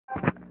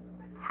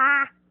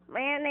Hi,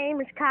 my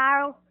name is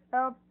Carle.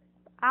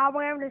 I'm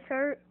wearing a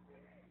shirt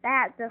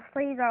that the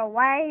sleeves are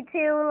way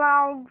too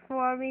long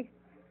for me.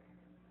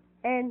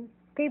 And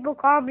people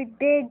call me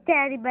Big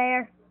Teddy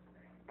Bear,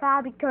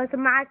 probably because of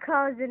my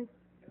cousin.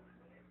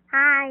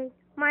 Hi,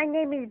 my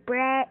name is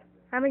Brett.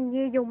 I'm a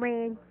Yellow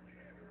Man.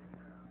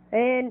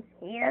 And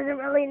he doesn't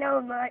really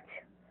know much,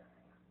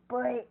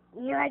 but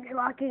he likes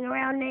walking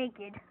around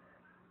naked.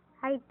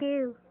 I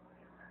do.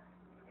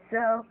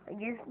 So,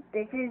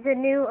 this is a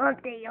new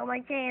update on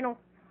my channel.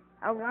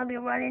 I'm going to be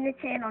running the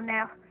channel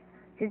now,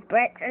 since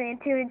Brett turned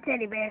into a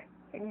teddy bear,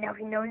 and now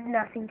he knows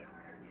nothing.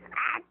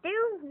 I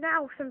do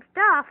know some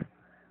stuff.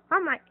 I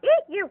might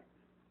eat you.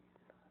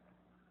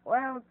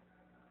 Well,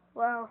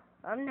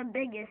 I'm the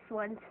biggest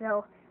one,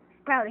 so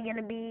it's probably going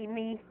to be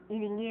me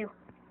eating you.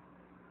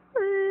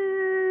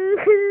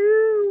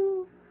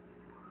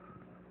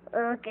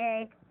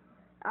 Okay,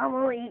 I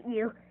won't eat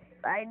you.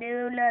 I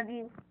do love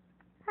you.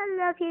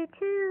 I love you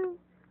too.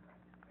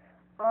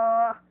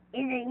 Oh,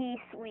 isn't he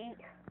sweet?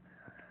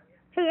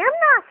 Hey, I'm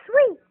not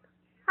sweet.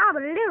 I'm a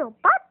little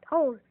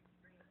butthole.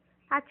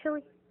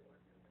 Actually,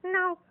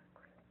 no.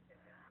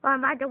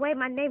 By the way,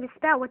 my name is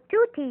spelled with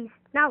 2 T's,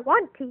 not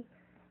 1 T.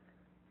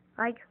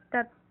 Like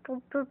the. I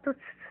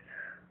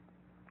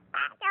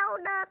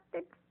don't know.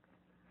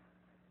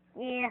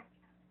 Yeah.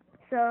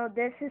 So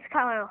this is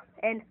Carle,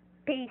 and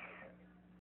peace.